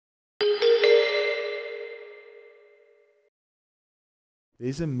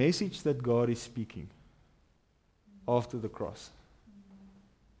There's a message that God is speaking after the cross.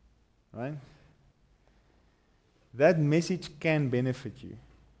 Right? That message can benefit you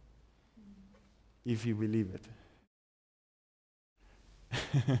if you believe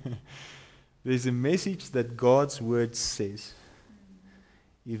it. There's a message that God's word says.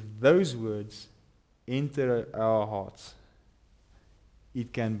 If those words enter our hearts,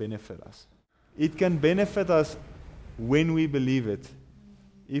 it can benefit us. It can benefit us when we believe it.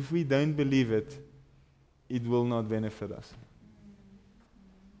 If we don't believe it, it will not benefit us.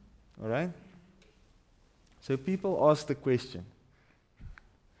 All right? So people ask the question,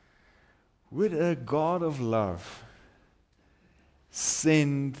 would a God of love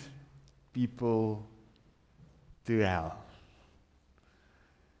send people to hell?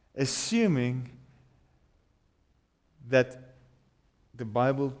 Assuming that the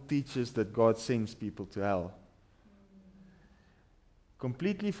Bible teaches that God sends people to hell.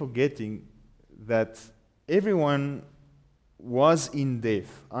 Completely forgetting that everyone was in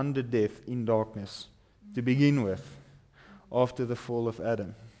death, under death, in darkness, to begin with, after the fall of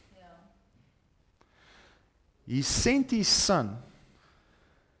Adam. Yeah. He sent His Son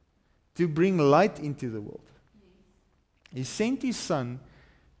to bring light into the world. He sent His Son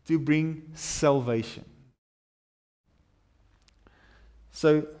to bring salvation.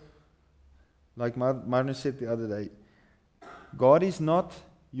 So, like Martin said the other day, God is not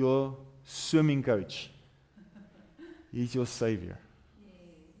your swimming coach. He's your Savior.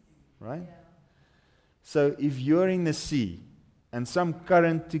 Right? Yeah. So if you're in the sea and some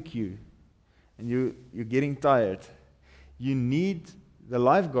current took you and you're getting tired, you need the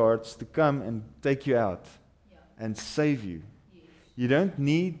lifeguards to come and take you out and save you. Yes. You don't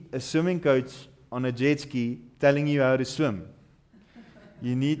need a swimming coach on a jet ski telling you how to swim.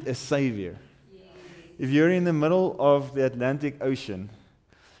 You need a Savior. Yes. If you're in the middle of the Atlantic Ocean,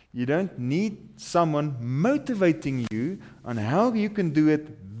 you don't need someone motivating you on how you can do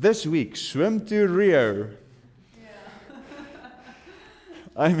it this week. Swim to Rio. Yeah.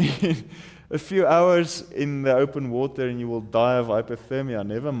 I mean, a few hours in the open water and you will die of hypothermia.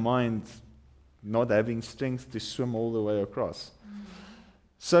 Never mind not having strength to swim all the way across.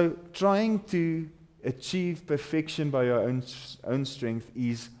 So trying to achieve perfection by your own strength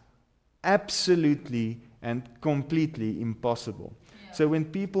is absolutely and completely impossible. Yeah. So when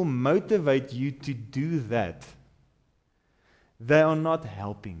people motivate you to do that, they are not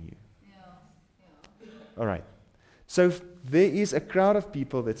helping you. Yeah. All right. So there is a crowd of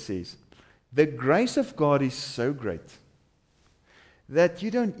people that says, the grace of God is so great that you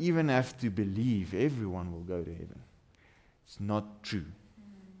don't even have to believe everyone will go to heaven. It's not true.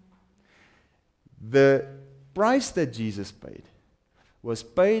 The price that Jesus paid was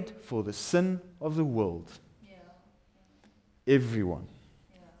paid for the sin of the world. Yeah. Everyone.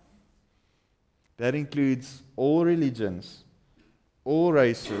 Yeah. That includes all religions, all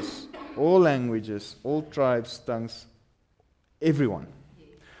races, all languages, all tribes, tongues, everyone. Yes.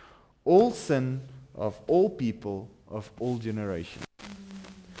 All sin of all people, of all generations,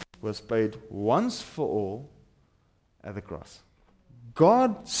 was paid once for all at the cross.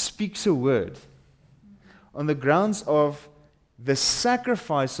 God speaks a word on the grounds of the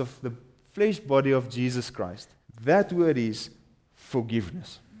sacrifice of the flesh body of Jesus Christ. That word is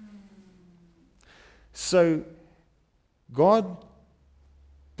forgiveness. So, God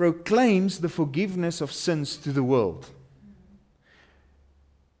proclaims the forgiveness of sins to the world.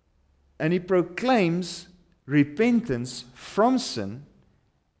 And He proclaims repentance from sin.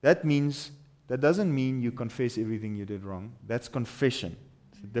 That doesn't mean you confess everything you did wrong. That's confession.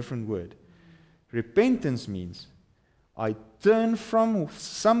 It's a different word. Repentance means I turn from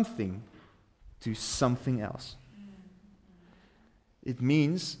something to something else. It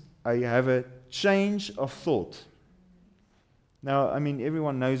means I have a change of thought. Now, I mean,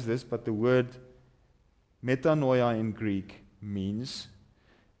 everyone knows this, but the word metanoia in Greek means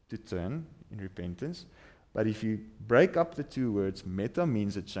to turn in repentance. But if you break up the two words, meta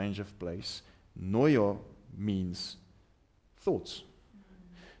means a change of place. Noia means thoughts.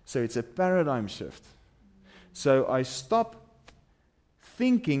 So it's a paradigm shift. So I stop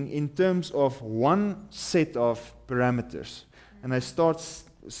thinking in terms of one set of parameters, and I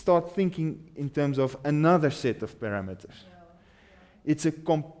start thinking in terms of another set of parameters. It's a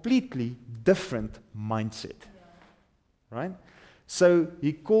completely different mindset. Right? So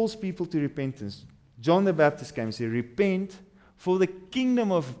He calls people to repentance. John the Baptist came and said, repent, for the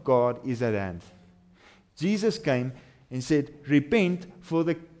kingdom of God is at hand. Jesus came and said, repent, for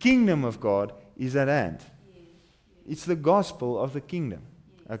the kingdom of God is at hand. It's the gospel of the kingdom.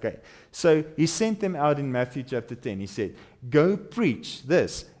 Okay, so he sent them out in Matthew chapter 10. He said, go preach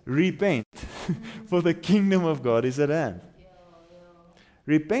this, repent, for the kingdom of God is at hand. Yeah, yeah,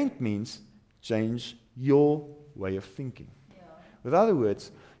 Repent means change your way of thinking. yeah. With other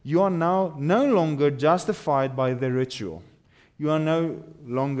words, you are now no longer justified by the ritual. You are no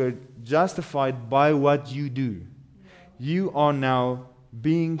longer justified by what you do. You are now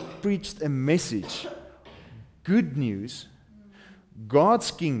being preached a message, good news. God's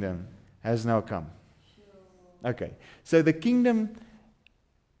kingdom has now come. Okay, so the kingdom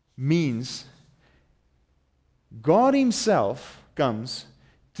means God Himself comes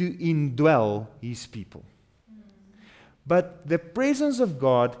to indwell His people. But the presence of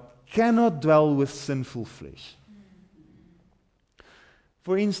God cannot dwell with sinful flesh.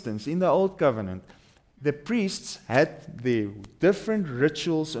 For instance, in the Old Covenant, the priests had their different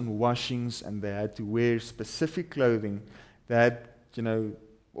rituals and washings, and they had to wear specific clothing. They had,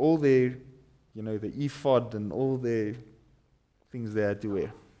 all their, the ephod and all their things they had to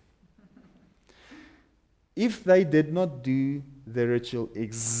wear. If they did not do the ritual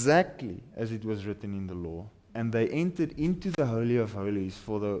exactly as it was written in the law, and they entered into the Holy of Holies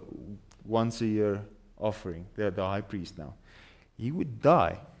for the once a year offering, the high priest now, he would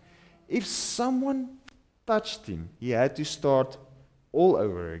die. If someone touched him, he had to start all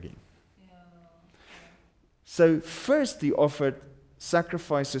over again. So first he offered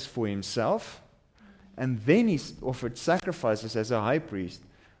sacrifices for himself, and then he offered sacrifices as a high priest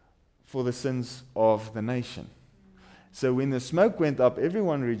for the sins of the nation. So when the smoke went up,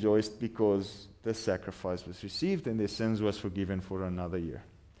 everyone rejoiced because the sacrifice was received and their sins was forgiven for another year.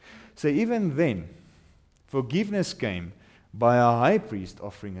 So even then, forgiveness came by a high priest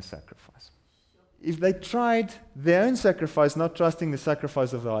offering a sacrifice. If they tried their own sacrifice, not trusting the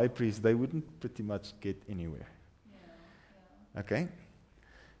sacrifice of the high priest, they wouldn't pretty much get anywhere. Okay?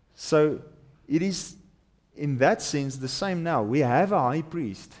 So it is in that sense the same now. We have a high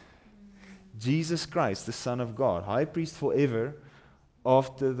priest, Jesus Christ, the Son of God, high priest forever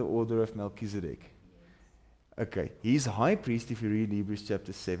after the order of Melchizedek. Okay, he's high priest, if you read Hebrews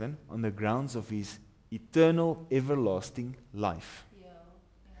chapter 7, on the grounds of his eternal, everlasting life.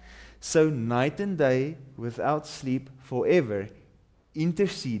 So night and day, without sleep, forever,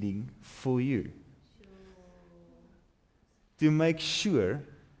 interceding for you. To make sure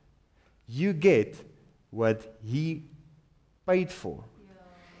you get what he paid for.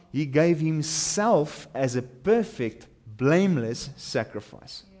 He gave himself as a perfect, blameless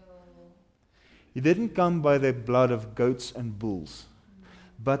sacrifice. He didn't come by the blood of goats and bulls,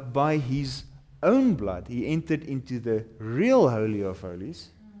 but by his own blood, he entered into the real Holy of Holies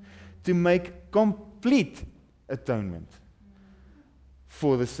to make complete atonement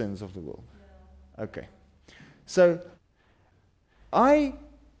for the sins of the world. Okay. So, I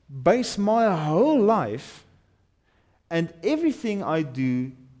base my whole life and everything I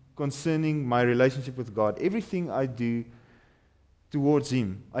do concerning my relationship with God, everything I do towards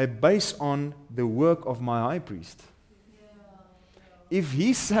Him, I base on the work of my high priest. If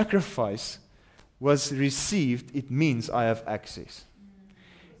his sacrifice was received, it means I have access.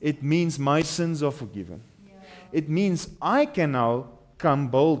 It means my sins are forgiven. It means I can now come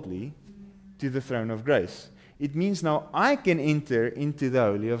boldly to the throne of grace. It means now I can enter into the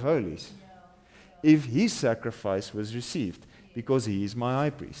Holy of Holies if his sacrifice was received, because he is my high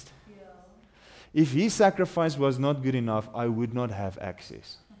priest. If his sacrifice was not good enough, I would not have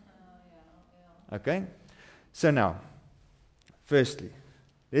access. Okay? So now, firstly,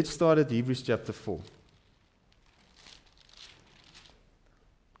 let's start at Hebrews chapter 4.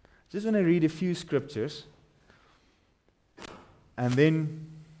 Just want to read a few scriptures and then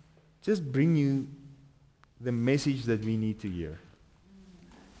just bring you the message that we need to hear.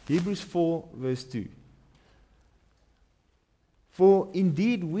 Hebrews 4 verse 2. For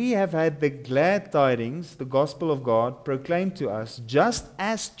indeed we have had the glad tidings, the gospel of God, proclaimed to us just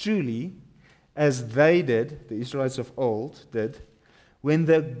as truly as they did, the Israelites of old did, when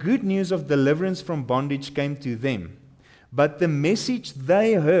the good news of deliverance from bondage came to them. But the message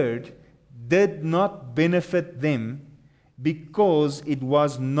they heard did not benefit them because it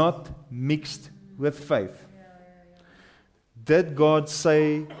was not mixed with faith. Did God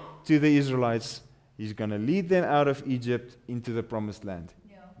say to the Israelites, He's going to lead them out of Egypt into the promised land?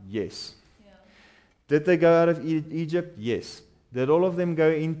 Yes. Did they go out of Egypt? Yes. Did all of them go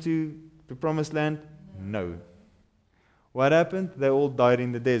into the promised land? No. What happened? They all died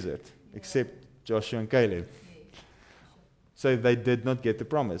in the desert, except Joshua and Caleb. So they did not get the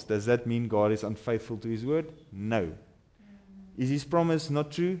promise. Does that mean God is unfaithful to His word? No. Is His promise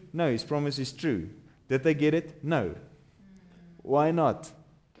not true? No, His promise is true. Did they get it? No. Why not?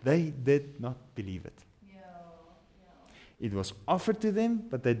 They did not believe it. Yeah. It was offered to them,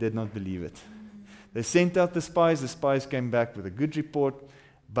 but they did not believe it. They sent out the spies came back with a good report,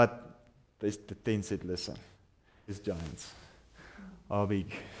 but the 10 said, listen, these giants are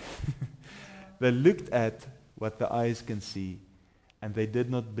big. They looked at what the eyes can see, and they did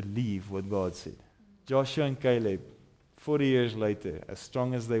not believe what God said. Joshua and Caleb, 40 years later, as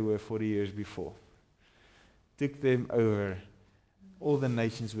strong as they were 40 years before, took them over. All the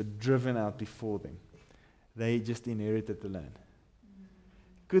nations were driven out before them. They just inherited the land.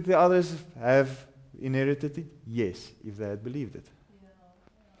 Could the others have inherited it? Yes, if they had believed it.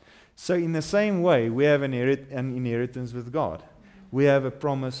 So in the same way, we have an inheritance with God. We have a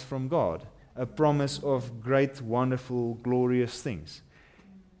promise from God, a promise of great, wonderful, glorious things,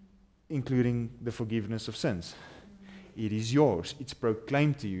 including the forgiveness of sins. It is yours. It's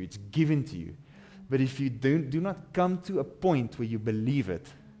proclaimed to you. It's given to you. But if you do not come to a point where you believe it,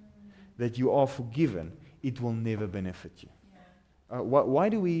 that you are forgiven, it will never benefit you. Why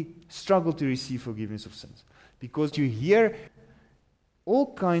do we struggle to receive forgiveness of sins? Because you hear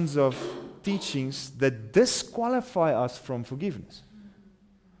all kinds of teachings that disqualify us from forgiveness.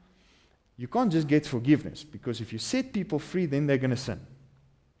 You can't just get forgiveness, because if you set people free, then they're going to sin.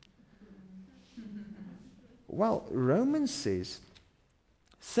 Well, Romans says,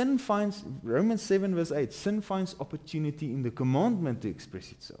 Romans 7 verse 8, sin finds opportunity in the commandment to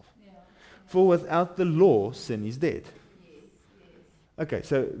express itself. For without the law, sin is dead. Okay,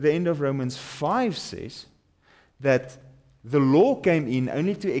 so the end of Romans 5 says that the law came in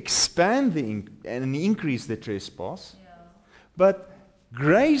only to expand and increase the trespass, but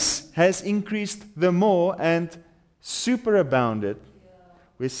grace has increased the more and superabounded.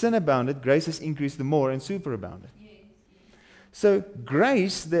 Where sin abounded, grace has increased the more and superabounded. So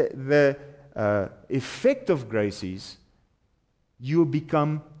grace, the effect of grace is you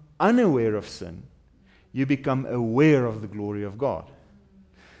become unaware of sin. You become aware of the glory of God.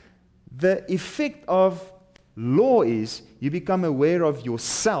 The effect of law is you become aware of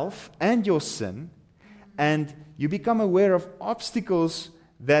yourself and your sin, and you become aware of obstacles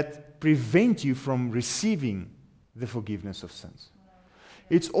that prevent you from receiving the forgiveness of sins.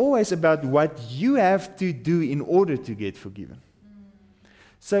 It's always about what you have to do in order to get forgiven.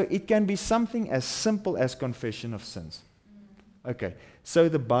 So it can be something as simple as confession of sins. Okay, so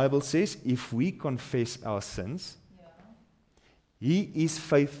the Bible says if we confess our sins, He is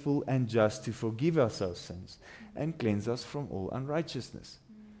faithful and just to forgive us our sins and cleanse us from all unrighteousness.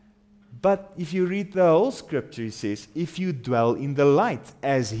 But if you read the whole scripture, it says, if you dwell in the light,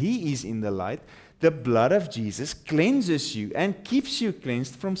 as He is in the light, the blood of Jesus cleanses you and keeps you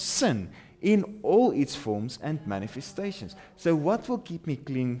cleansed from sin in all its forms and manifestations. So what will keep me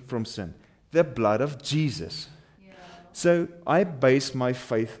clean from sin? The blood of Jesus. So I base my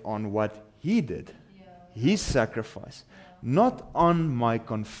faith on what He did, His sacrifice, not on my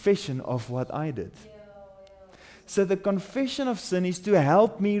confession of what I did. So the confession of sin is to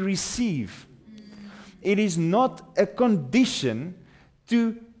help me receive. It is not a condition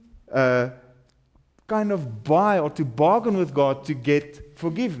to kind of buy or to bargain with God to get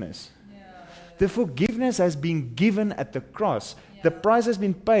forgiveness. The forgiveness has been given at the cross. The price has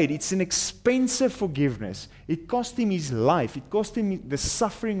been paid. It's an expensive forgiveness. It cost Him His life. It cost Him the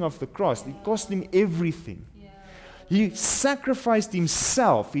suffering of the cross. It cost Him everything. He sacrificed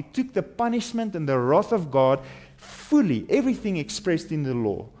Himself. He took the punishment and the wrath of God fully, everything expressed in the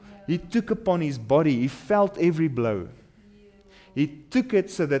law. He took upon His body. He felt every blow. He took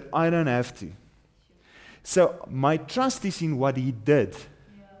it so that I don't have to. So my trust is in what He did,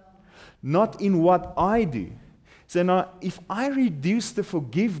 not in what I do. So now, if I reduce the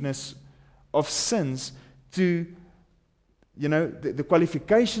forgiveness of sins to, the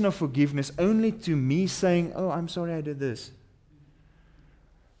qualification of forgiveness only to me saying, oh, I'm sorry I did this.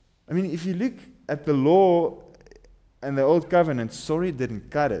 I mean, if you look at the law and the old covenant, sorry didn't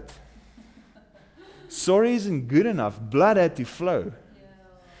cut it. Sorry isn't good enough. Blood had to flow.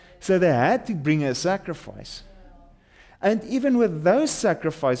 So they had to bring a sacrifice. And even with those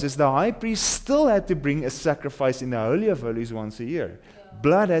sacrifices, the high priest still had to bring a sacrifice in the Holy of Holies once a year.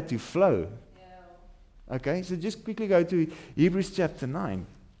 Blood had to flow. Okay, so just quickly go to Hebrews chapter 9.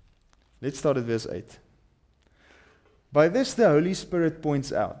 Let's start at verse 8. By this the Holy Spirit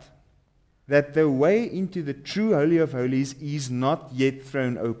points out that the way into the true Holy of Holies is not yet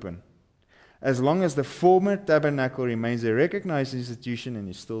thrown open, as long as the former tabernacle remains a recognized institution and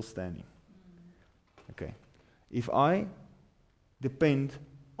is still standing. Okay. If I depend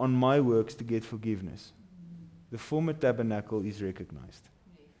on my works to get forgiveness, the former tabernacle is recognized,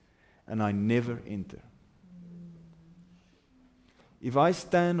 and I never enter. if I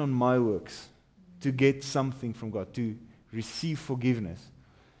stand on my works to get something from God, to receive forgiveness,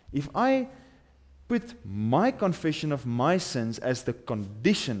 if I put my confession of my sins as the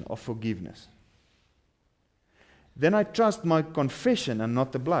condition of forgiveness, then I trust my confession and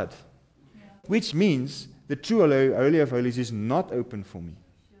not the blood. Yeah. Which means the true Holy of Holies is not open for me.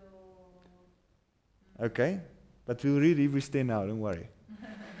 Okay? But we'll read Hebrews 10 now, don't worry.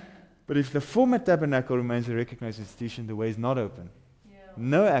 But if the former tabernacle remains a recognized institution, the way is not open. Yeah.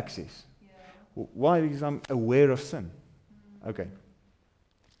 No access. Yeah. Why? Because I'm aware of sin. Okay.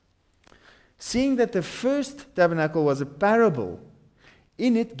 Seeing that the first tabernacle was a parable,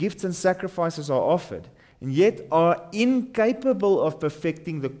 in it gifts and sacrifices are offered, and yet are incapable of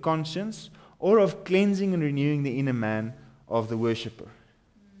perfecting the conscience or of cleansing and renewing the inner man of the worshipper.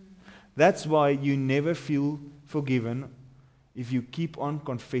 That's why you never feel forgiven if you keep on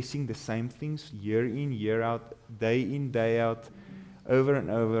confessing the same things year in, year out, day in, day out, over and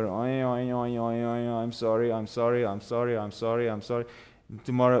over. I'm sorry, I'm sorry, I'm sorry, I'm sorry, I'm sorry. And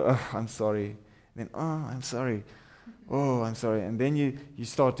tomorrow, I'm sorry. Then, I'm sorry. Oh, I'm sorry. And then you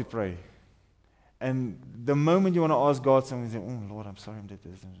start to pray. And the moment you want to ask God something, you say, oh, Lord, I'm sorry, I did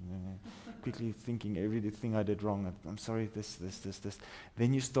this. Quickly thinking everything I did wrong. I'm sorry, this.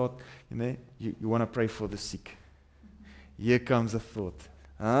 Then you start, you want to pray for the sick. Here comes a thought.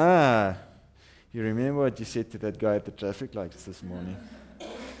 You remember what you said to that guy at the traffic lights this morning?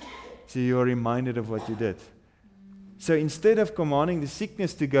 So you're reminded of what you did. So instead of commanding the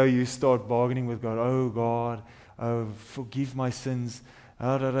sickness to go, you start bargaining with God. Oh, God, forgive my sins.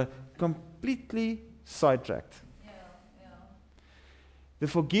 Completely sidetracked. Yeah. The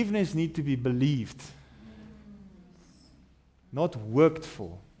forgiveness need to be believed, not worked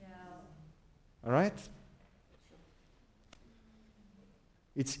for. Yeah. All right?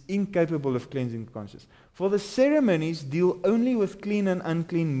 It's incapable of cleansing the conscience. For the ceremonies deal only with clean and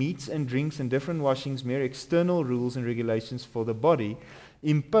unclean meats and drinks and different washings, mere external rules and regulations for the body,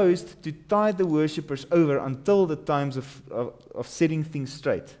 imposed to tide the worshippers over until the times of setting things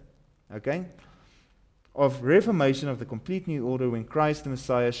straight. Okay? Of reformation of the complete new order when Christ the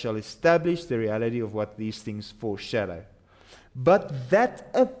Messiah shall establish the reality of what these things foreshadow. But that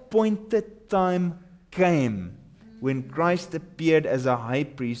appointed time came when Christ appeared as a high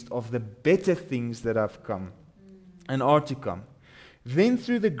priest of the better things that have come and are to come. Then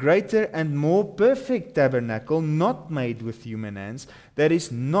through the greater and more perfect tabernacle, not made with human hands, that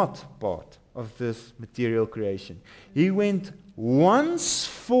is not part of this material creation, he went once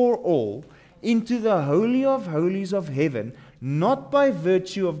for all into the Holy of Holies of heaven, not by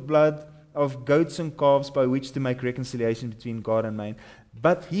virtue of blood of goats and calves by which to make reconciliation between God and man,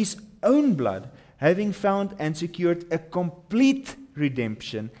 but his own blood, having found and secured a complete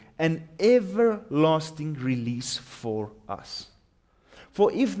redemption, an everlasting release for us.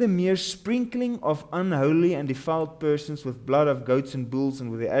 For if the mere sprinkling of unholy and defiled persons with blood of goats and bulls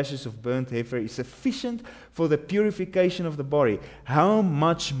and with the ashes of burnt heifer is sufficient for the purification of the body, how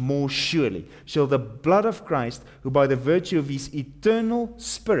much more surely shall the blood of Christ, who by the virtue of his eternal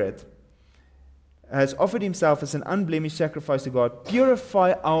Spirit has offered himself as an unblemished sacrifice to God,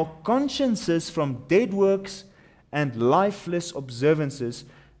 purify our consciences from dead works and lifeless observances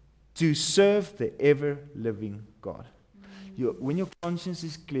to serve the ever-living God. When your conscience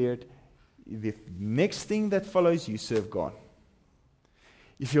is cleared, the next thing that follows, you serve God.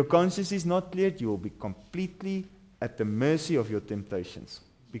 If your conscience is not cleared, you will be completely at the mercy of your temptations,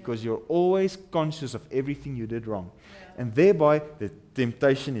 because you're always conscious of everything you did wrong. And thereby, the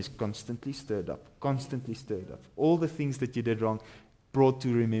temptation is constantly stirred up. All the things that you did wrong brought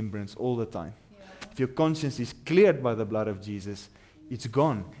to remembrance all the time. If your conscience is cleared by the blood of Jesus, it's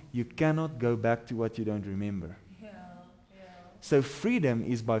gone. You cannot go back to what you don't remember. So freedom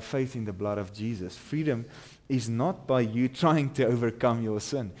is by faith in the blood of Jesus. Freedom is not by you trying to overcome your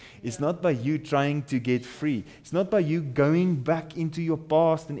sin. It's not by you trying to get free. It's not by you going back into your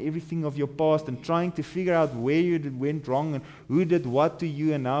past and everything of your past and trying to figure out where you went wrong and who did what to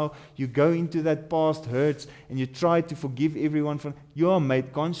you, and now you go into that past hurts and you try to forgive everyone. You are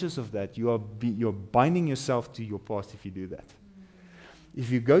made conscious of that. You're binding yourself to your past if you do that.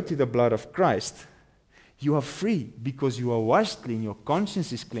 If you go to the blood of Christ, you are free because you are washed clean. Your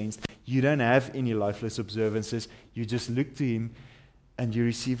conscience is cleansed. You don't have any lifeless observances. You just look to him and you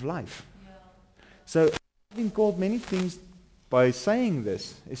receive life. So I've been called many things by saying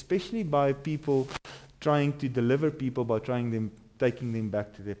this, especially by people trying to deliver people by taking them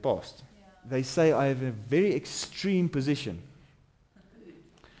back to their past. They say I have a very extreme position.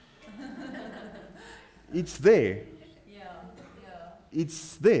 It's there.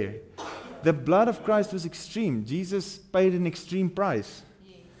 It's there. The blood of Christ was extreme. Jesus paid an extreme price.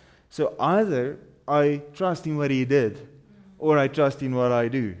 Yes. So either I trust in what He did, or I trust in what I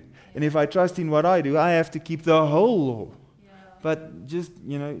do. And if I trust in what I do, I have to keep the whole law. Yeah. But just,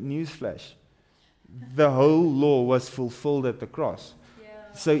 newsflash. The whole law was fulfilled at the cross.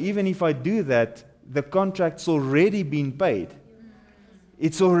 Yeah. So even if I do that, the contract's already been paid.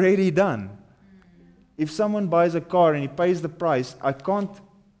 It's already done. If someone buys a car and he pays the price, I can't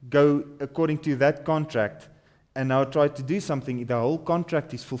go according to that contract and now try to do something. The whole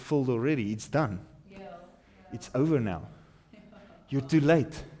contract is fulfilled already. It's done. Yeah. It's over now. You're too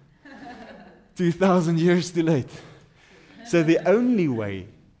late. 2,000 years too late. So the only way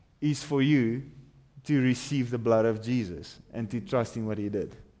is for you to receive the blood of Jesus and to trust in what He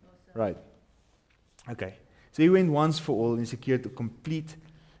did. Right. Okay. So He went once for all and secured a complete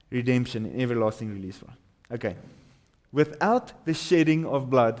redemption and everlasting release for us. Okay. Without the shedding of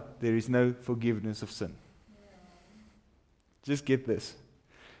blood, there is no forgiveness of sin. Just get this.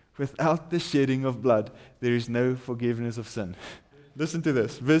 Without the shedding of blood, there is no forgiveness of sin. Listen to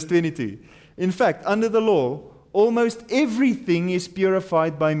this. Verse 22. In fact, under the law, almost everything is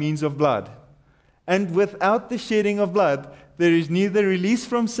purified by means of blood. And without the shedding of blood, there is neither release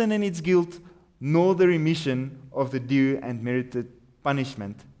from sin and its guilt, nor the remission of the due and merited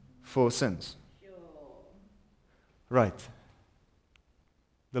punishment for sins. Sure. Right.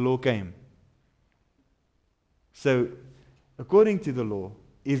 The law came. So, according to the law,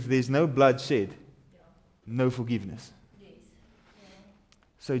 if there's no blood shed, Yeah. no forgiveness. Yes.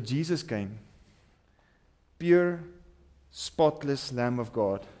 So Jesus came, pure, spotless Lamb of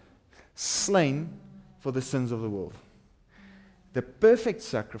God, slain for the sins of the world. The perfect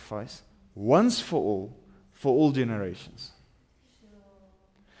sacrifice, once for all generations.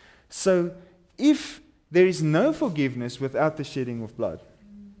 So, if there is no forgiveness without the shedding of blood,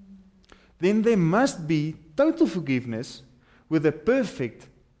 then there must be total forgiveness with a perfect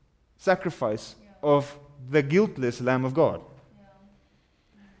sacrifice of the guiltless Lamb of God. Yeah.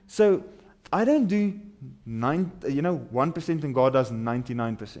 So, I don't do 1% and God does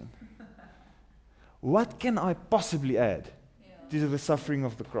 99%. What can I possibly add Yeah. to the suffering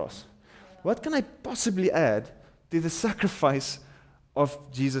of the cross? What can I possibly add to the sacrifice of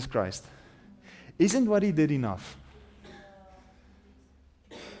Jesus Christ? Isn't what He did enough?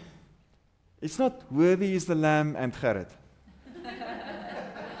 It's not worthy is the Lamb and Gerrit.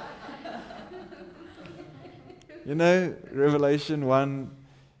 Revelation 1,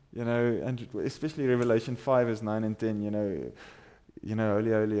 and especially Revelation 5 verse 9 and 10,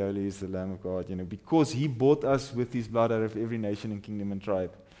 holy, holy, holy is the Lamb of God, because He bought us with His blood out of every nation and kingdom and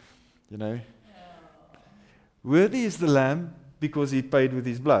tribe, Yeah. Worthy is the Lamb because He paid with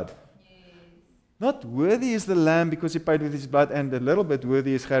His blood. Yes. Not worthy is the Lamb because He paid with His blood, and a little bit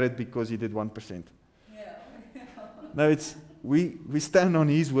worthy is Gerrit because he did 1%. Yeah. No, it's we stand on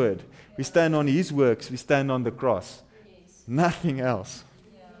His word. We stand on His works. We stand on the cross. Yes. Nothing else.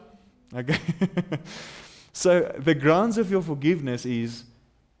 Yeah. Okay? So the grounds of your forgiveness is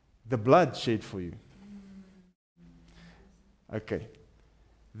the blood shed for you. Okay.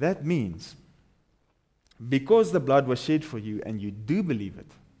 That means because the blood was shed for you and you do believe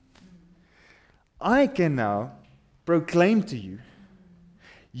it, I can now proclaim to you,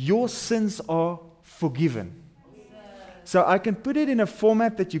 your sins are forgiven. So I can put it in a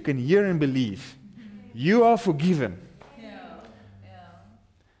format that you can hear and believe. You are forgiven. Yeah. Yeah.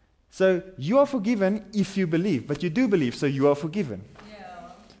 So you are forgiven if you believe, but you do believe, so you are forgiven.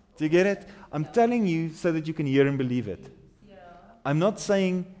 Yeah. Do you get it? I'm telling you so that you can hear and believe it. Yeah. I'm not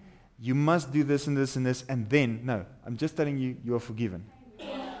saying you must do this and this and this and then. No, I'm just telling you you are forgiven.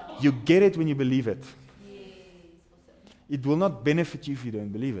 You get it when you believe it. Yes. Awesome. It will not benefit you if you don't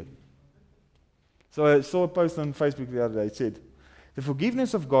believe it. So I saw a post on Facebook the other day. It said, the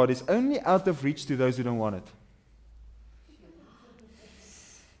forgiveness of God is only out of reach to those who don't want it.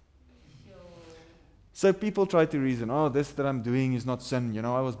 Sure. So people try to reason, oh, this that I'm doing is not sin.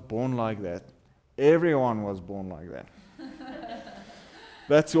 I was born like that. Everyone was born like that.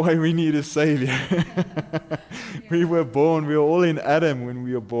 That's why we need a Savior. We were all in Adam when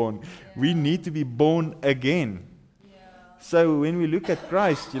we were born. We need to be born again. Yeah. So when we look at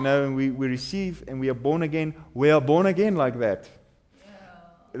Christ, and we receive and we are born again, we are born again like that. Yeah.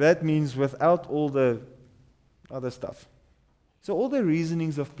 That means without all the other stuff. So all the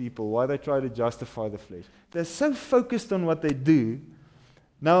reasonings of people, why they try to justify the flesh, they're so focused on what they do,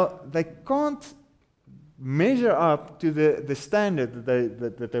 now they can't measure up to the standard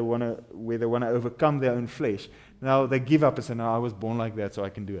that they want to, where they want to overcome their own flesh. Now they give up and say, no, I was born like that, so I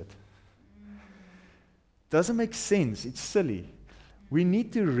can do it. Doesn't make sense. It's silly. We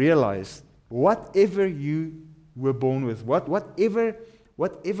need to realize whatever you were born with, whatever,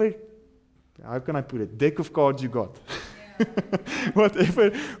 how can I put it, deck of cards you got,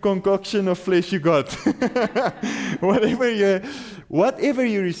 whatever concoction of flesh you got, whatever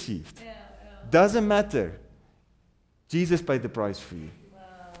you received, doesn't matter. Jesus paid the price for you. Wow,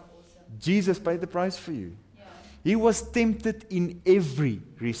 awesome. Jesus paid the price for you. Yeah. He was tempted in every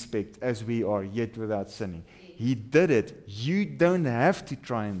respect as we are, yet without sinning. He did it. You don't have to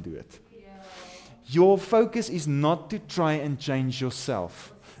try and do it. Yeah. Your focus is not to try and change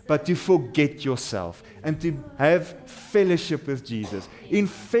yourself, but to forget yourself and to have fellowship with Jesus. In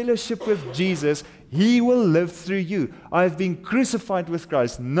fellowship with Jesus, He will live through you. I have been crucified with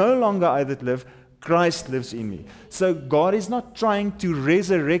Christ. No longer I that live, Christ lives in me. So God is not trying to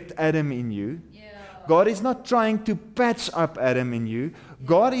resurrect Adam in you. Yeah. God is not trying to patch up Adam in you.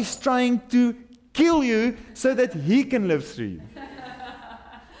 God is trying to kill you so that He can live through you.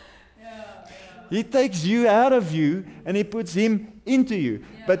 He takes you out of you and He puts Him into you.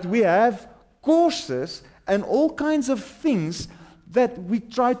 But we have courses and all kinds of things that we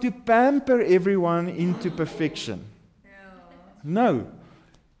try to pamper everyone into perfection. No.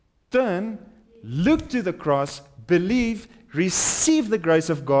 Turn, look to the cross, believe, receive the grace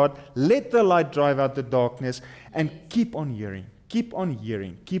of God, let the light drive out the darkness, and keep on hearing. Keep on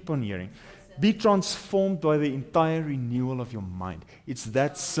hearing. Keep on hearing. Be transformed by the entire renewal of your mind. It's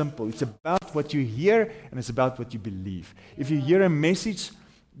that simple. It's about what you hear and it's about what you believe. If you hear a message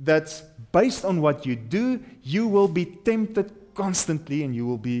that's based on what you do, you will be tempted constantly and you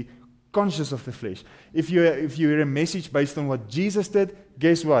will be conscious of the flesh. If you hear a message based on what Jesus did,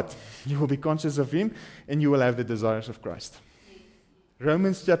 guess what? You will be conscious of Him and you will have the desires of Christ.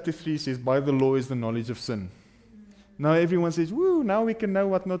 Romans chapter 3 says, by the law is the knowledge of sin. Now everyone says, woo, now we can know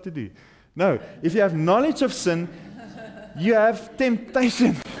what not to do. No, if you have knowledge of sin, you have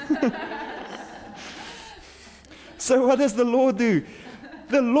temptation. So what does the law do?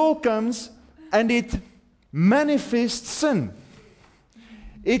 The law comes and it manifests sin.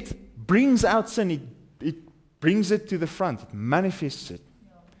 It brings out sin. It brings it to the front. It manifests it.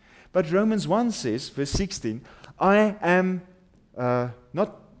 But Romans 1 says, verse 16, I am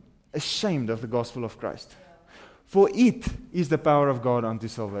not ashamed of the gospel of Christ, for it is the power of God unto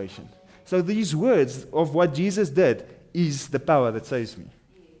salvation. So these words of what Jesus did is the power that saves me.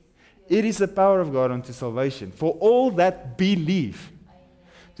 It is the power of God unto salvation for all that believe.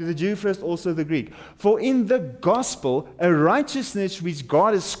 To the Jew first, also the Greek. For in the gospel, a righteousness which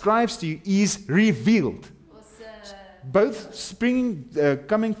God ascribes to you is revealed. Both springing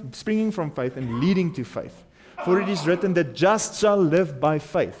from faith and leading to faith. For it is written, the just shall live by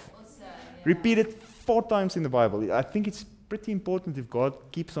faith. Repeated 4 times in the Bible. I think it's pretty important if God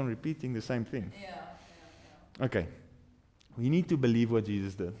keeps on repeating the same thing. Okay. We need to believe what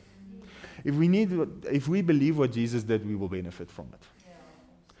Jesus did. If we believe what Jesus did, we will benefit from it.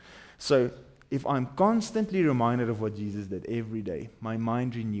 So, if I'm constantly reminded of what Jesus did every day, my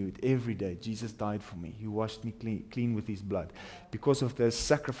mind renewed every day, Jesus died for me. He washed me clean with His blood. Because of the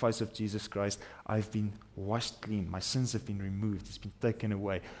sacrifice of Jesus Christ, I've been washed clean. My sins have been removed. It's been taken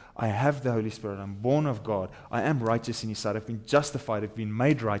away. I have the Holy Spirit. I'm born of God. I am righteous in His sight. I've been justified. I've been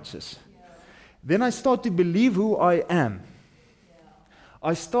made righteous. Then I start to believe who I am.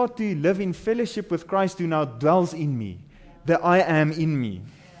 I start to live in fellowship with Christ who now dwells in me. The I am in me.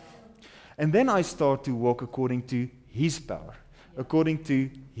 And then I start to walk according to His power, according to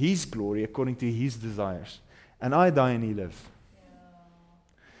His glory, according to His desires. And I die and He lives.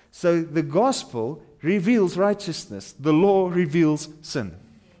 So the gospel reveals righteousness. The law reveals sin.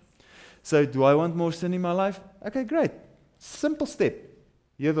 So do I want more sin in my life? Okay, great. Simple step.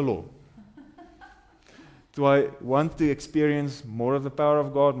 Hear the law. Do I want to experience more of the power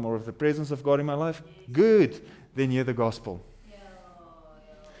of God, more of the presence of God in my life? Good. Then hear the gospel.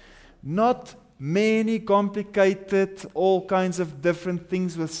 Not many complicated, all kinds of different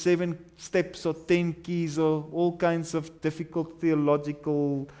things with 7 steps or 10 keys or all kinds of difficult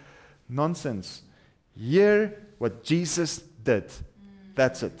theological nonsense. Hear what Jesus did.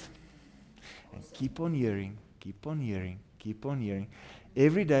 That's it. And keep on hearing, keep on hearing, keep on hearing.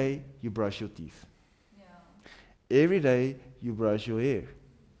 Every day you brush your teeth. Every day you brush your hair.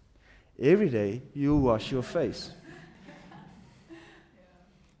 Every day you wash your face.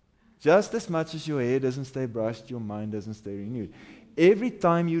 Just as much as your hair doesn't stay brushed, your mind doesn't stay renewed. Every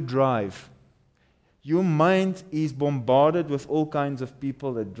time you drive, your mind is bombarded with all kinds of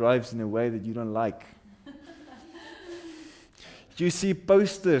people that drives in a way that you don't like. You see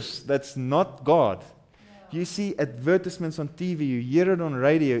posters that's not God. You see advertisements on TV, you hear it on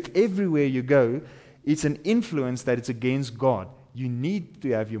radio, everywhere you go, it's an influence that it's against God. you need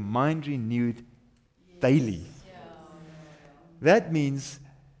to have your mind renewed daily. Yeah. That means,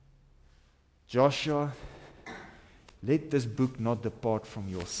 Joshua, let this book not depart from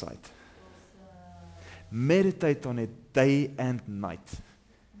your sight. Meditate on it day and night.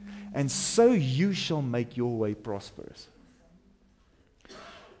 And so you shall make your way prosperous.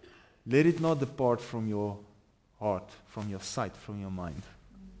 Let it not depart from your heart, from your sight, from your mind.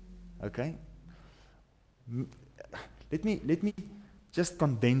 Okay? Let me just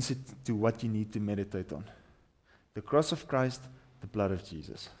condense it to what you need to meditate on. The cross of Christ, the blood of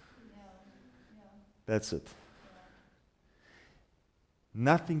Jesus. That's it.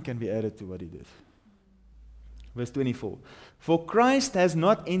 Nothing can be added to what he did. Verse 24. For Christ has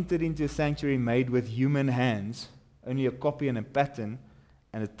not entered into a sanctuary made with human hands, only a copy and a pattern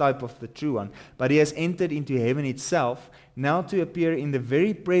and a type of the true one, but he has entered into heaven itself, now to appear in the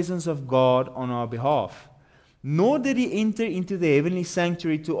very presence of God on our behalf. Nor did he enter into the heavenly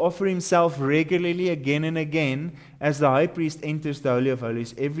sanctuary to offer himself regularly again and again, as the high priest enters the Holy of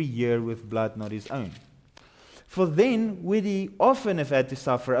Holies every year with blood not his own. For then would he often have had to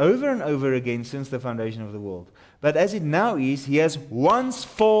suffer over and over again since the foundation of the world. But as it now is, he has once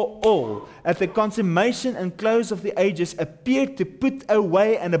for all, at the consummation and close of the ages, appeared to put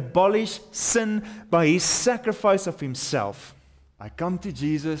away and abolish sin by his sacrifice of himself. I come to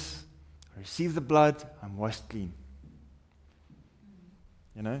Jesus, I receive the blood, I'm washed clean.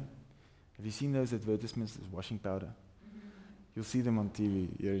 You know? Have you seen those advertisements, this washing powder? You'll see them on TV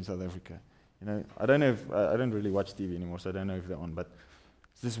here in South Africa. You know, I don't know if, I don't really watch TV anymore, so I don't know if they're on, but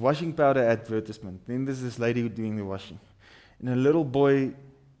it's this washing powder advertisement. Then there's this lady doing the washing. And a little boy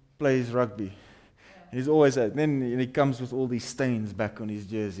plays rugby. And he's always then he comes with all these stains back on his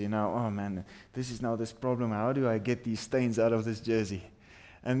jersey. Now, oh man, this is now this problem. How do I get these stains out of this jersey?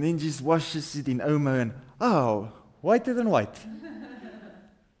 And then just washes it in Omo and, oh, whiter than white.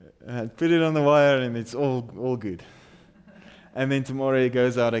 Put it on the wire and it's all good. And then tomorrow he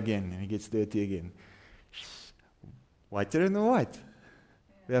goes out again and he gets dirty again. Whiter than white.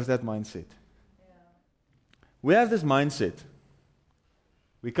 We have that mindset. We have this mindset.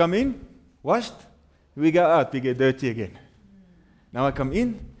 We come in, washed, we go out, we get dirty again. Now I come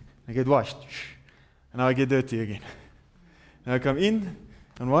in, I get washed, and now I get dirty again. Now I come in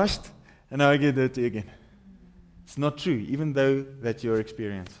and washed, and now I get dirty again. It's not true, even though that's your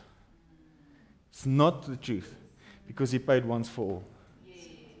experience. It's not the truth, because he paid once for all.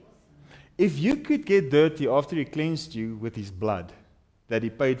 If you could get dirty after he cleansed you with his blood, that he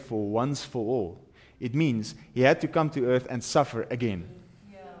paid for once for all, it means he had to come to earth and suffer again.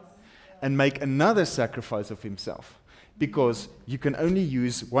 And make another sacrifice of himself. Because you can only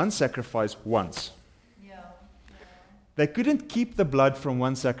use one sacrifice once. They couldn't keep the blood from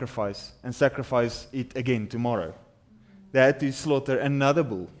one sacrifice and sacrifice it again tomorrow. They had to slaughter another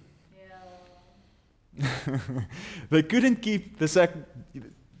bull. They couldn't keep the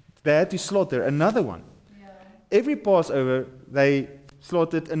they had to slaughter another one. Every Passover, they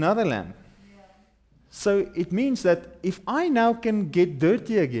slaughtered another lamb. So it means that if I now can get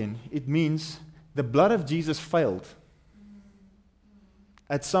dirty again, it means the blood of Jesus failed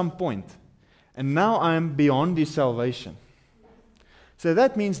at some point. And now I am beyond his salvation. So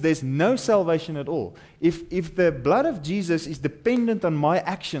that means there's no salvation at all. If the blood of Jesus is dependent on my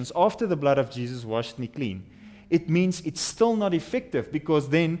actions after the blood of Jesus washed me clean, it means it's still not effective, because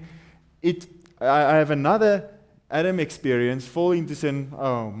then I have another Adam experience, fall into sin.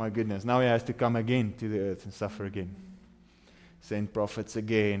 Oh my goodness, now he has to come again to the earth and suffer again. Send prophets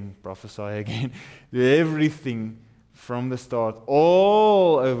again, prophesy again, do everything from the start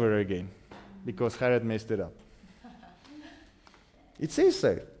all over again, because Herod messed it up. It says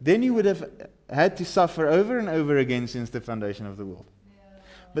so. Then you would have had to suffer over and over again since the foundation of the world.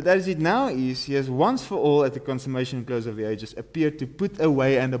 But as it now is, he has once for all, at the consummation and close of the ages, appeared to put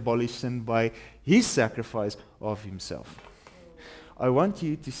away and abolish sin by his sacrifice of himself. I want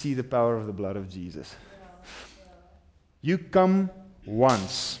you to see the power of the blood of Jesus. You come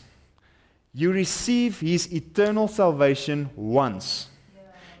once. You receive his eternal salvation once.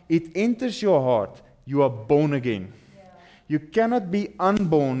 It enters your heart. You are born again. You cannot be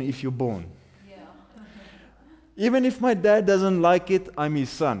unborn if you're born. Even if my dad doesn't like it, I'm his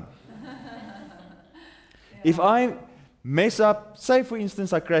son. If I mess up, say for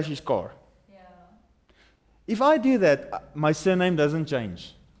instance I crash his car. If I do that, my surname doesn't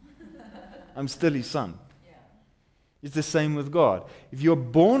change. I'm still his son. It's the same with God. If you're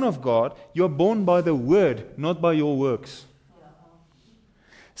born of God, you're born by the word, not by your works.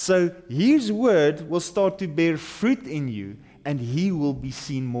 So his word will start to bear fruit in you, and He will be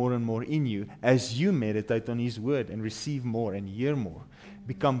seen more and more in you as you meditate on His word and receive more and hear more.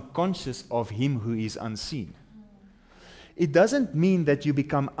 Become conscious of Him who is unseen. It doesn't mean that you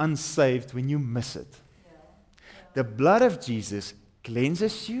become unsaved when you miss it. The blood of Jesus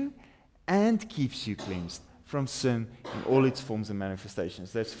cleanses you and keeps you cleansed from sin in all its forms and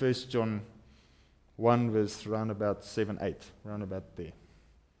manifestations. That's 1 John 1 verse round about 7, 8, round about there.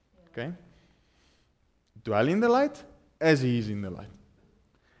 Okay? Dwell in the light as He is in the light.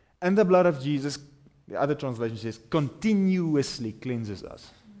 And the blood of Jesus, the other translation says, continuously cleanses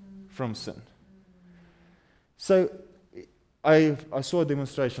us from sin. So, I saw a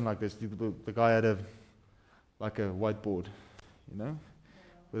demonstration like this. The guy had a whiteboard,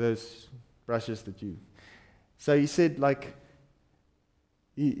 with those brushes that you. So he said,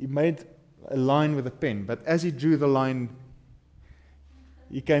 he made a line with a pen, but as he drew the line,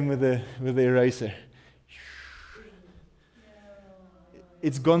 he came with the eraser.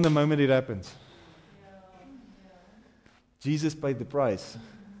 It's gone the moment it happens. Jesus paid the price.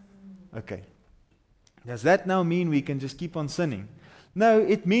 Okay. Does that now mean we can just keep on sinning? No,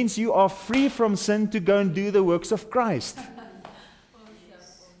 it means you are free from sin to go and do the works of Christ.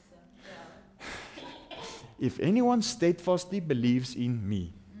 If anyone steadfastly believes in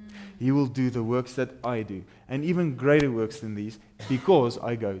me, he will do the works that I do, and even greater works than these, because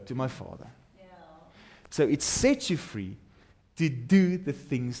I go to my Father. So it sets you free to do the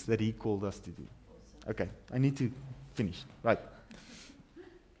things that He called us to do. Okay, I need to finish. Right.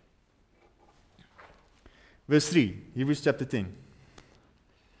 Verse 3, Hebrews chapter 10.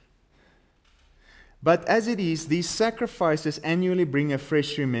 But as it is, these sacrifices annually bring a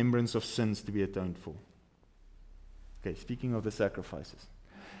fresh remembrance of sins to be atoned for. Okay, speaking of the sacrifices.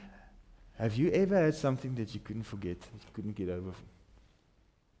 Have you ever had something that you couldn't forget, that you couldn't get over?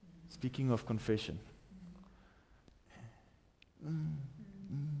 Speaking of confession.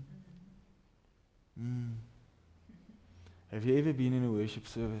 Have you ever been in a worship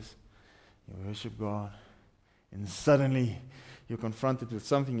service? You worship God, and suddenly you're confronted with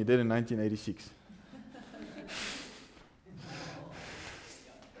something you did in 1986.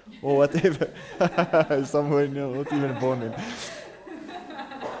 Or whatever. Somewhere, not even born in.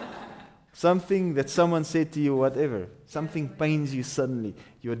 Something that someone said to you, whatever. Something pains you suddenly.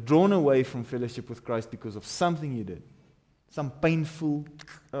 You are drawn away from fellowship with Christ because of something you did. Some painful,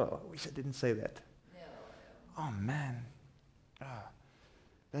 I wish I didn't say that. Oh man.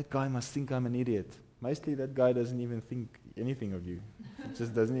 That guy must think I'm an idiot. Mostly that guy doesn't even think anything of you. He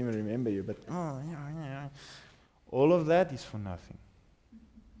just doesn't even remember you. But all of that is for nothing.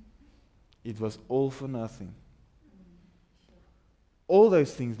 It was all for nothing. All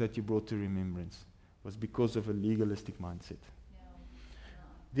those things that you brought to remembrance was because of a legalistic mindset.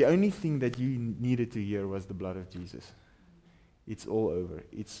 The only thing that you needed to hear was the blood of Jesus. It's all over.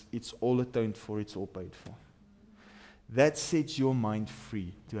 It's all atoned for. It's all paid for. That sets your mind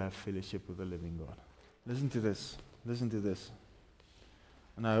free to have fellowship with the living God. Listen to this. Listen to this.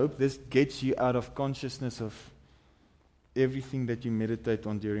 And I hope this gets you out of consciousness of everything that you meditate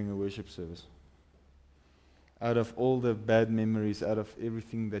on during a worship service. Out of all the bad memories, out of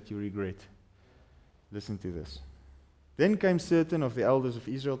everything that you regret. Listen to this. Then came certain of the elders of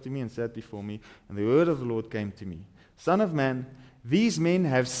Israel to me and sat before me, and the word of the Lord came to me. Son of man, these men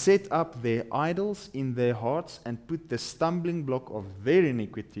have set up their idols in their hearts and put the stumbling block of their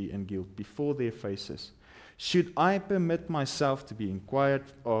iniquity and guilt before their faces. Should I permit myself to be inquired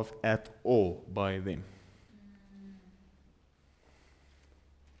of at all by them?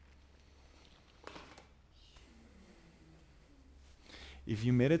 If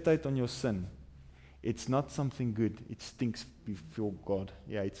you meditate on your sin, it's not something good. It stinks before God.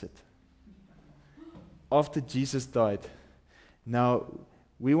 He hates it. After Jesus died, now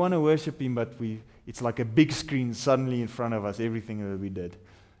we want to worship Him, but it's like a big screen suddenly in front of us, everything that we did.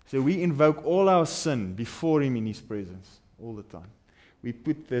 So we invoke all our sin before Him in His presence all the time. We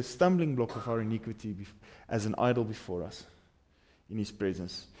put the stumbling block of our iniquity as an idol before us in His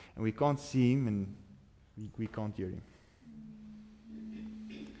presence. And we can't see Him and we can't hear Him.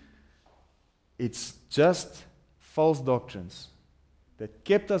 It's just false doctrines that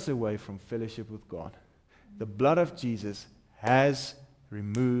kept us away from fellowship with God. The blood of Jesus has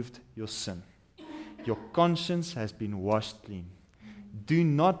removed your sin. Your conscience has been washed clean. Do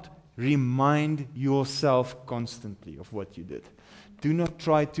not remind yourself constantly of what you did. Do not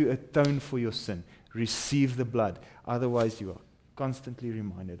try to atone for your sin. Receive the blood. Otherwise, you are constantly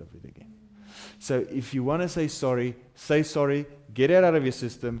reminded of it again. So if you want to say sorry, get it out of your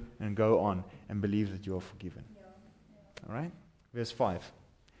system, and go on and believe that you are forgiven. All right? Verse 5.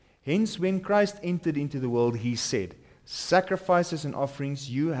 Hence, when Christ entered into the world, He said, sacrifices and offerings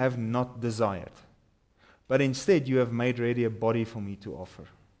you have not desired, but instead you have made ready a body for me to offer.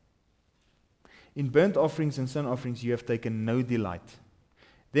 In burnt offerings and sin offerings you have taken no delight.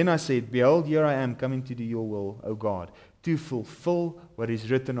 Then I said, Behold, here I am coming to do your will, O God, to fulfill what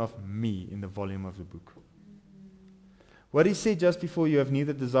is written of me in the volume of the book. What he said just before, you have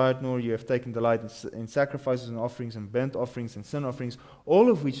neither desired nor you have taken delight in sacrifices and offerings and burnt offerings and sin offerings,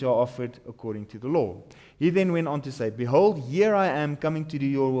 all of which are offered according to the law. He then went on to say, Behold, here I am coming to do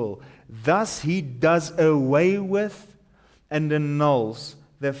your will. Thus he does away with and annuls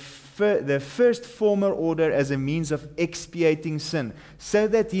the first former order as a means of expiating sin, so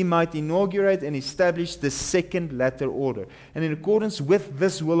that he might inaugurate and establish the second latter order. And in accordance with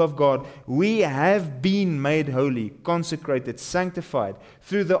this will of God, we have been made holy, consecrated, sanctified,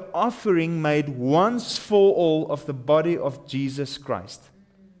 through the offering made once for all of the body of Jesus Christ.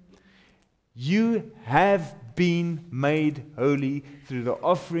 You have been made holy through the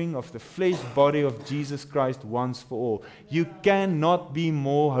offering of the flesh body of Jesus Christ once for all. You cannot be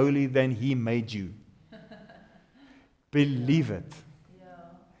more holy than He made you. Believe it.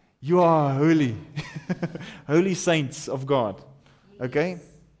 You are holy. Holy saints of God. Okay?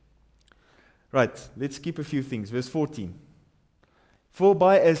 Right, let's keep a few things. Verse 14. For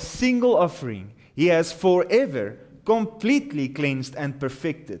by a single offering He has forever completely cleansed and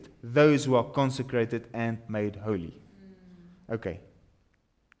perfected those who are consecrated and made holy. Okay.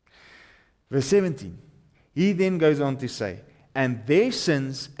 Verse 17. He then goes on to say, And their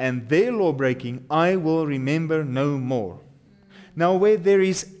sins and their law-breaking I will remember no more. Now where there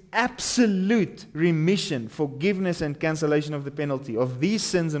is absolute remission, forgiveness and cancellation of the penalty of these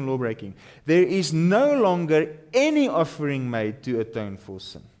sins and law-breaking, there is no longer any offering made to atone for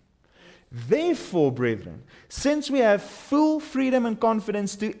sin. Therefore, brethren, since we have full freedom and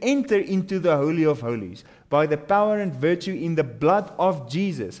confidence to enter into the Holy of Holies, by the power and virtue in the blood of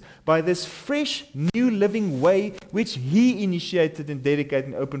Jesus, by this fresh, new living way which He initiated and dedicated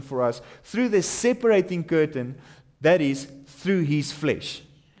and opened for us, through the separating curtain, that is, through His flesh.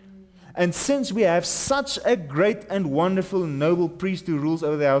 And since we have such a great and wonderful and noble priest who rules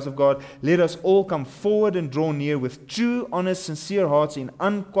over the house of God, let us all come forward and draw near with true, honest, sincere hearts in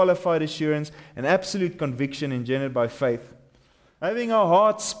unqualified assurance and absolute conviction engendered by faith, having our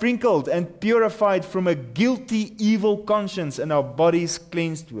hearts sprinkled and purified from a guilty, evil conscience and our bodies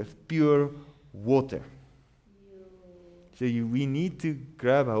cleansed with pure water. So we need to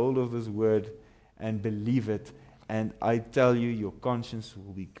grab hold of this word and believe it, and I tell you, your conscience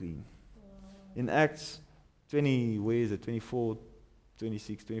will be clean. In Acts 20, where is it? 24,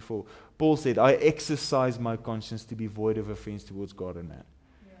 26, 24. Paul said, I exercise my conscience to be void of offense towards God and man.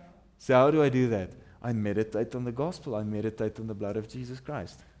 Yeah. So how do I do that? I meditate on the gospel. I meditate on the blood of Jesus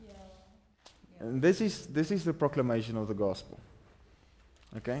Christ. Yeah. Yeah. And this is the proclamation of the gospel.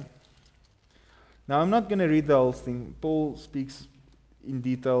 Okay? Now I'm not going to read the whole thing. Paul speaks in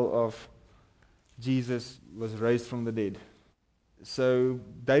detail of Jesus was raised from the dead. So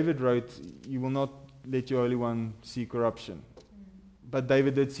David wrote, you will not let your Holy One see corruption. But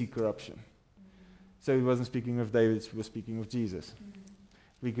David did see corruption. So he wasn't speaking of David, he was speaking of Jesus.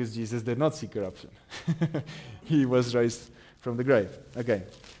 Because Jesus did not see corruption. He was raised from the grave. Okay,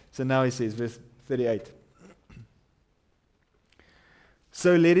 so now he says, verse 38.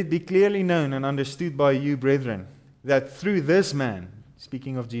 So let it be clearly known and understood by you, brethren, that through this man,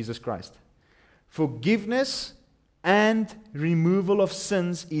 speaking of Jesus Christ, forgiveness and removal of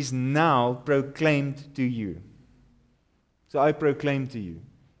sins is now proclaimed to you. So I proclaim to you,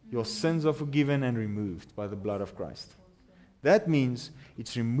 your sins are forgiven and removed by the blood of Christ. That means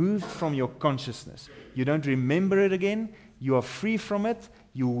it's removed from your consciousness. You don't remember it again. You are free from it.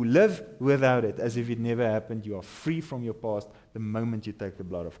 You live without it as if it never happened. You are free from your past the moment you take the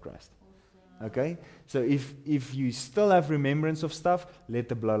blood of Christ. Okay? So if you still have remembrance of stuff, let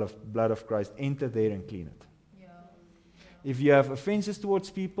the blood of Christ enter there and clean it. If you have offenses towards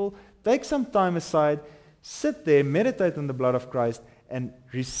people, take some time aside, sit there, meditate on the blood of Christ, and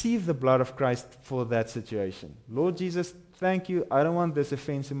receive the blood of Christ for that situation. Lord Jesus, thank you. I don't want this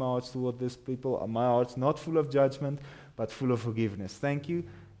offense in my heart toward these people. My heart's not full of judgment, but full of forgiveness. Thank you.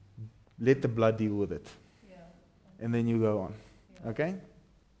 Let the blood deal with it. Yeah. And then you go on. Yeah. Okay?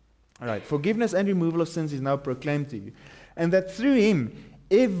 All right. Forgiveness and removal of sins is now proclaimed to you. And that through Him,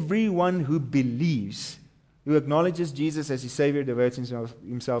 everyone who believes, who acknowledges Jesus as his Savior, devotes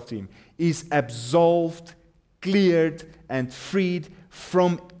himself to Him, is absolved, cleared, and freed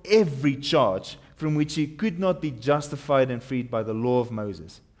from every charge from which he could not be justified and freed by the law of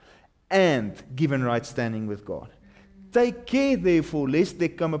Moses, and given right standing with God. take care, therefore, lest there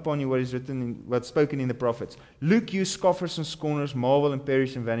come upon you what is written in, what's spoken in the prophets. Look, you scoffers and scorners, marvel and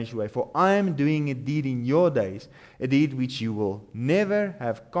perish and vanish away. For I am doing a deed in your days, a deed which you will never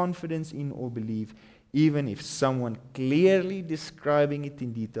have confidence in or believe, even if someone clearly describing it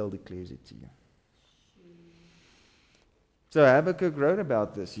in detail declares it to you. So Habakkuk wrote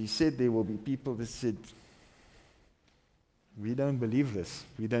about this. He said there will be people that said, we don't believe this.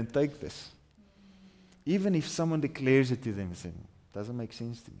 We don't take this. Even if someone declares it to them, saying, doesn't make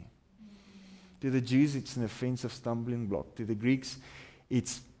sense to me. To the Jews, it's an offensive stumbling block. To the Greeks,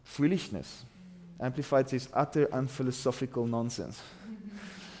 it's foolishness. Amplified says, utter unphilosophical nonsense.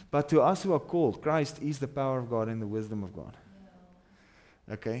 But to us who are called, Christ is the power of God and the wisdom of God.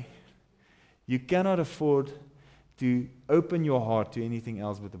 Okay? You cannot afford to open your heart to anything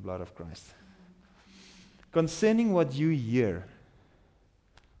else but the blood of Christ. Concerning what you hear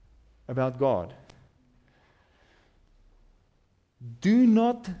about God, do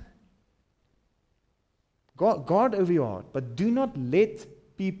not guard over your heart, but do not let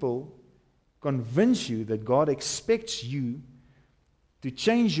people convince you that God expects you to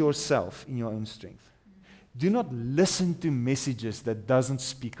change yourself in your own strength. Do not listen to messages that doesn't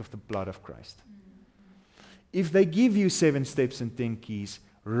speak of the blood of Christ. If they give you 7 steps and 10 keys,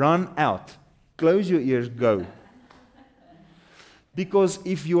 run out, close your ears, go. Because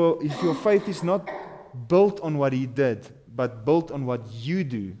if your faith is not built on what He did, but built on what you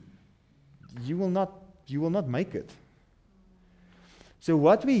do, you will not make it. So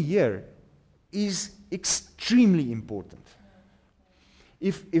what we hear is extremely important.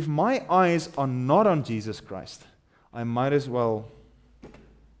 If my eyes are not on Jesus Christ, I might as well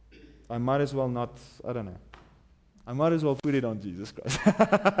not, I don't know. I might as well put it on Jesus Christ.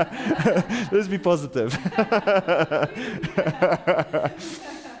 Let's be positive.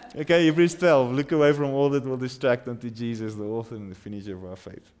 Okay, Hebrews 12. Look away from all that will distract unto Jesus, the author and the finisher of our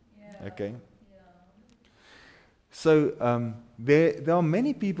faith. Okay? So, there are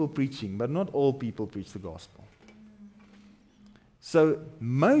many people preaching, but not all people preach the gospel. So,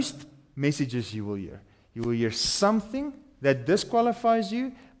 most messages you will hear something that disqualifies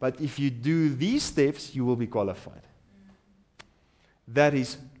you, but if you do these steps, you will be qualified. That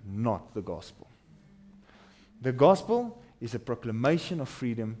is not the gospel. The gospel is a proclamation of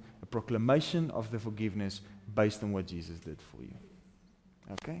freedom, a proclamation of the forgiveness based on what Jesus did for you.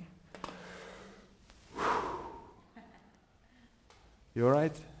 Okay? You all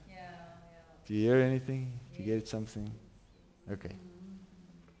right? Yeah. Do you hear anything? Do you get something? Okay.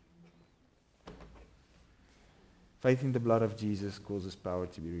 Faith in the blood of Jesus causes power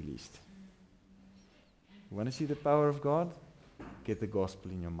to be released. You want to see the power of God? Get the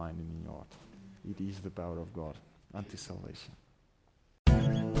gospel in your mind and in your heart. It is the power of God unto salvation.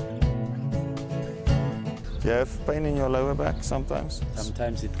 Do you have pain in your lower back sometimes?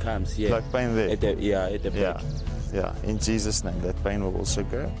 Sometimes it comes, yeah. Like pain there? At the back. Yeah. In Jesus' name, that pain will also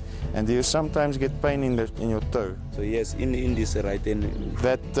go. And do you sometimes get pain in your toe? So yes, in this right hand.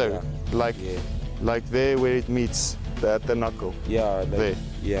 That toe, like there where it meets the knuckle. Yeah, there.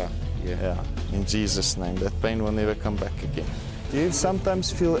 Yeah. In Jesus' name, that pain will never come back again. Do you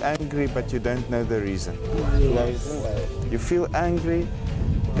sometimes feel angry but you don't know the reason? You feel angry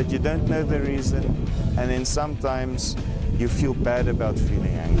but you don't know the reason, and then sometimes you feel bad about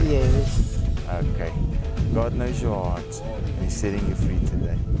feeling angry. Yes. Okay. God knows your heart and He's setting you free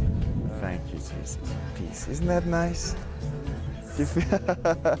today. Thank you, Jesus. Peace. Isn't that nice? You feel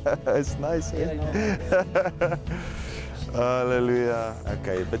it's nice, eh? Hallelujah.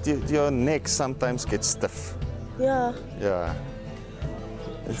 Okay, but your neck sometimes gets stiff. Yeah. Yeah.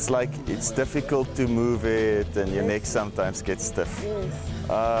 It's like it's difficult to move it, and your neck sometimes gets stiff.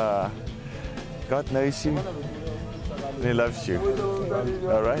 Yes. God knows you, and He loves you.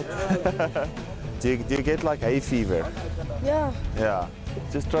 All right? do you get like hay fever? Yeah. Yeah.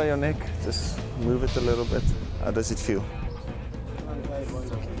 Just try your neck. Just move it a little bit. How does it feel?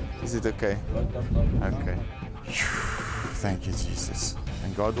 Is it okay? Okay. Thank you, Jesus.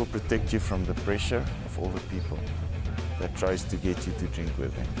 And God will protect you from the pressure of all the people that tries to get you to drink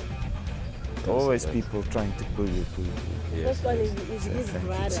with them. Always people trying to pull you. First one is his Thank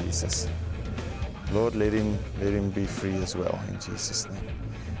brother. you, Jesus. Lord, let him be free as well in Jesus' name.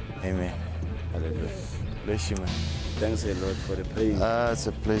 Amen. Hallelujah. Bless you, man. Thanks a lot for the praise. It's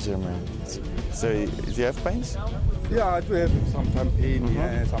a pleasure, man. So, do you have pains? Yeah, I do have sometimes pain,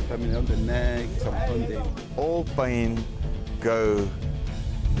 yeah, sometimes on the neck, sometimes the... All pain go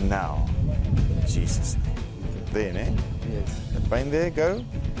now. In Jesus' name. There, eh? Yes. The pain there go.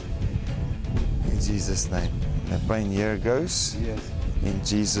 In Jesus' name. The pain here goes. Yes. In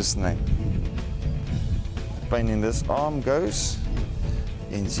Jesus' name. The pain in this arm goes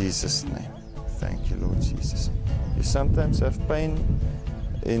in Jesus' name. Thank you, Lord Jesus. You sometimes have pain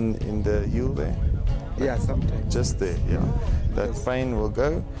in the heel there? Yeah, sometimes. Just there, yeah. That pain will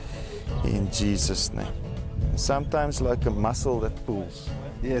go in Jesus' name. Sometimes like a muscle that pulls.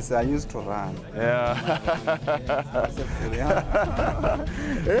 Yes, I used to run. Yeah.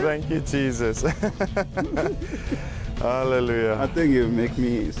 Thank you, Jesus. I Hallelujah. think you make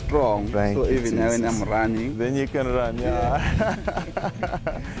me strong. Thank so you, even now when Jesus. I'm running. Then you can run, yeah.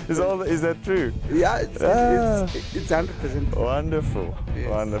 Is that true? Yeah, Ah. it's 100%. Wonderful, Yes.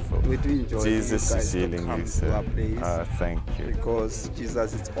 wonderful. We do enjoy Jesus you guys is to healing come you, to sir. our place. Thank you. Because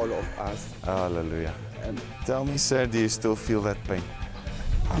Jesus is all of us. Hallelujah. And Tell me, sir, do you still feel that pain?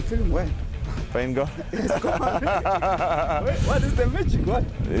 I'm feeling well. Pain gone? What is the magic? What?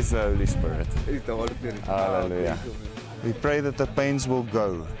 It's the Holy Spirit. It's the Holy Spirit. Hallelujah. Thank you, man. We pray that the pains will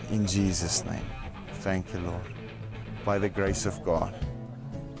go in Jesus' name. Thank you, Lord. By the grace of God.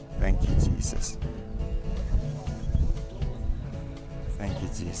 Thank you, Jesus. Thank you,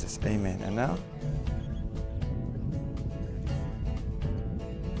 Jesus. Amen. And now?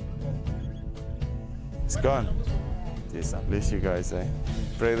 It's gone. Yes, I bless you guys.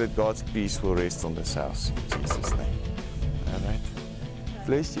 Pray that God's peace will rest on this house. In Jesus' name. All right.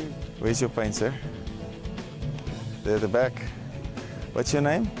 Bless you. Where's your pain, sir? There at the back. What's your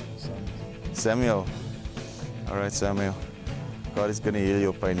name? Samuel. All right, Samuel. God is going to heal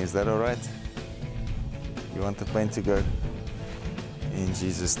your pain. Is that all right? You want the pain to go? In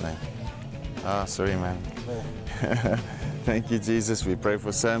Jesus' name. Ah, sorry, man. Thank you, Jesus. We pray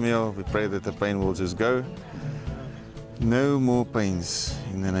for Samuel. We pray that the pain will just go. No more pains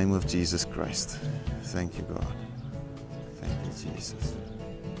in the name of Jesus Christ. Thank you, God. Thank you, Jesus.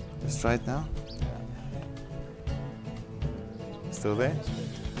 Just try it now. Still there?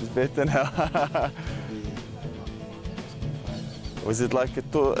 It's better now. Was it like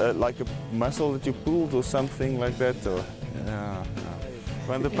a muscle that you pulled or something like that? Or no.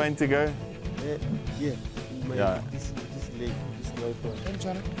 Want the pain to go? Yeah. Yeah. This leg, this right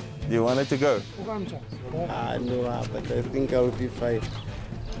one. You want it to go? No, but I think I will be fine.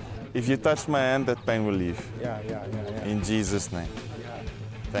 If you touch my hand, that pain will leave. Yeah. In Jesus' name.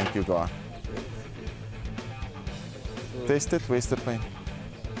 Thank you, God. Test it. Where's the pain?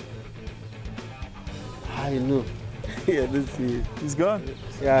 I know. Yeah, let's see. He's gone.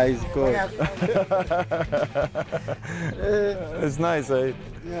 Yeah, he's gone. It's nice, eh?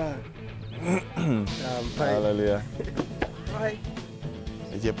 Yeah. I'm fine. Hallelujah. Hi,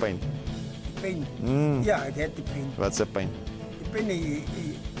 Het jy pyn? pain. Mm. Ja, ek het die pyn. Wat se pyn? Die pyn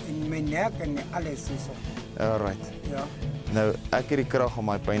in my nek en alles is op. Alright. Ja, Nou, ek het die krag om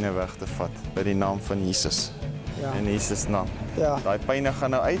my pyne weg te vat by die naam van Jesus. ja, In Jesus naam. ja, Daai pyne gaan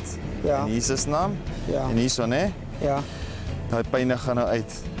nou uit. Ja. In Jesus naam. ja, En hierson, hè? ja. Daai pyne gaan nou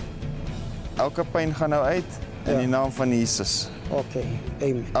uit. Elke pyn gaan nou uit in Ja. die naam van Jesus. Oké,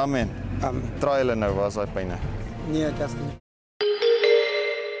 amen. Amen. Amen. Draai hulle nou, waar is daai pyne? Nee, dat is niet.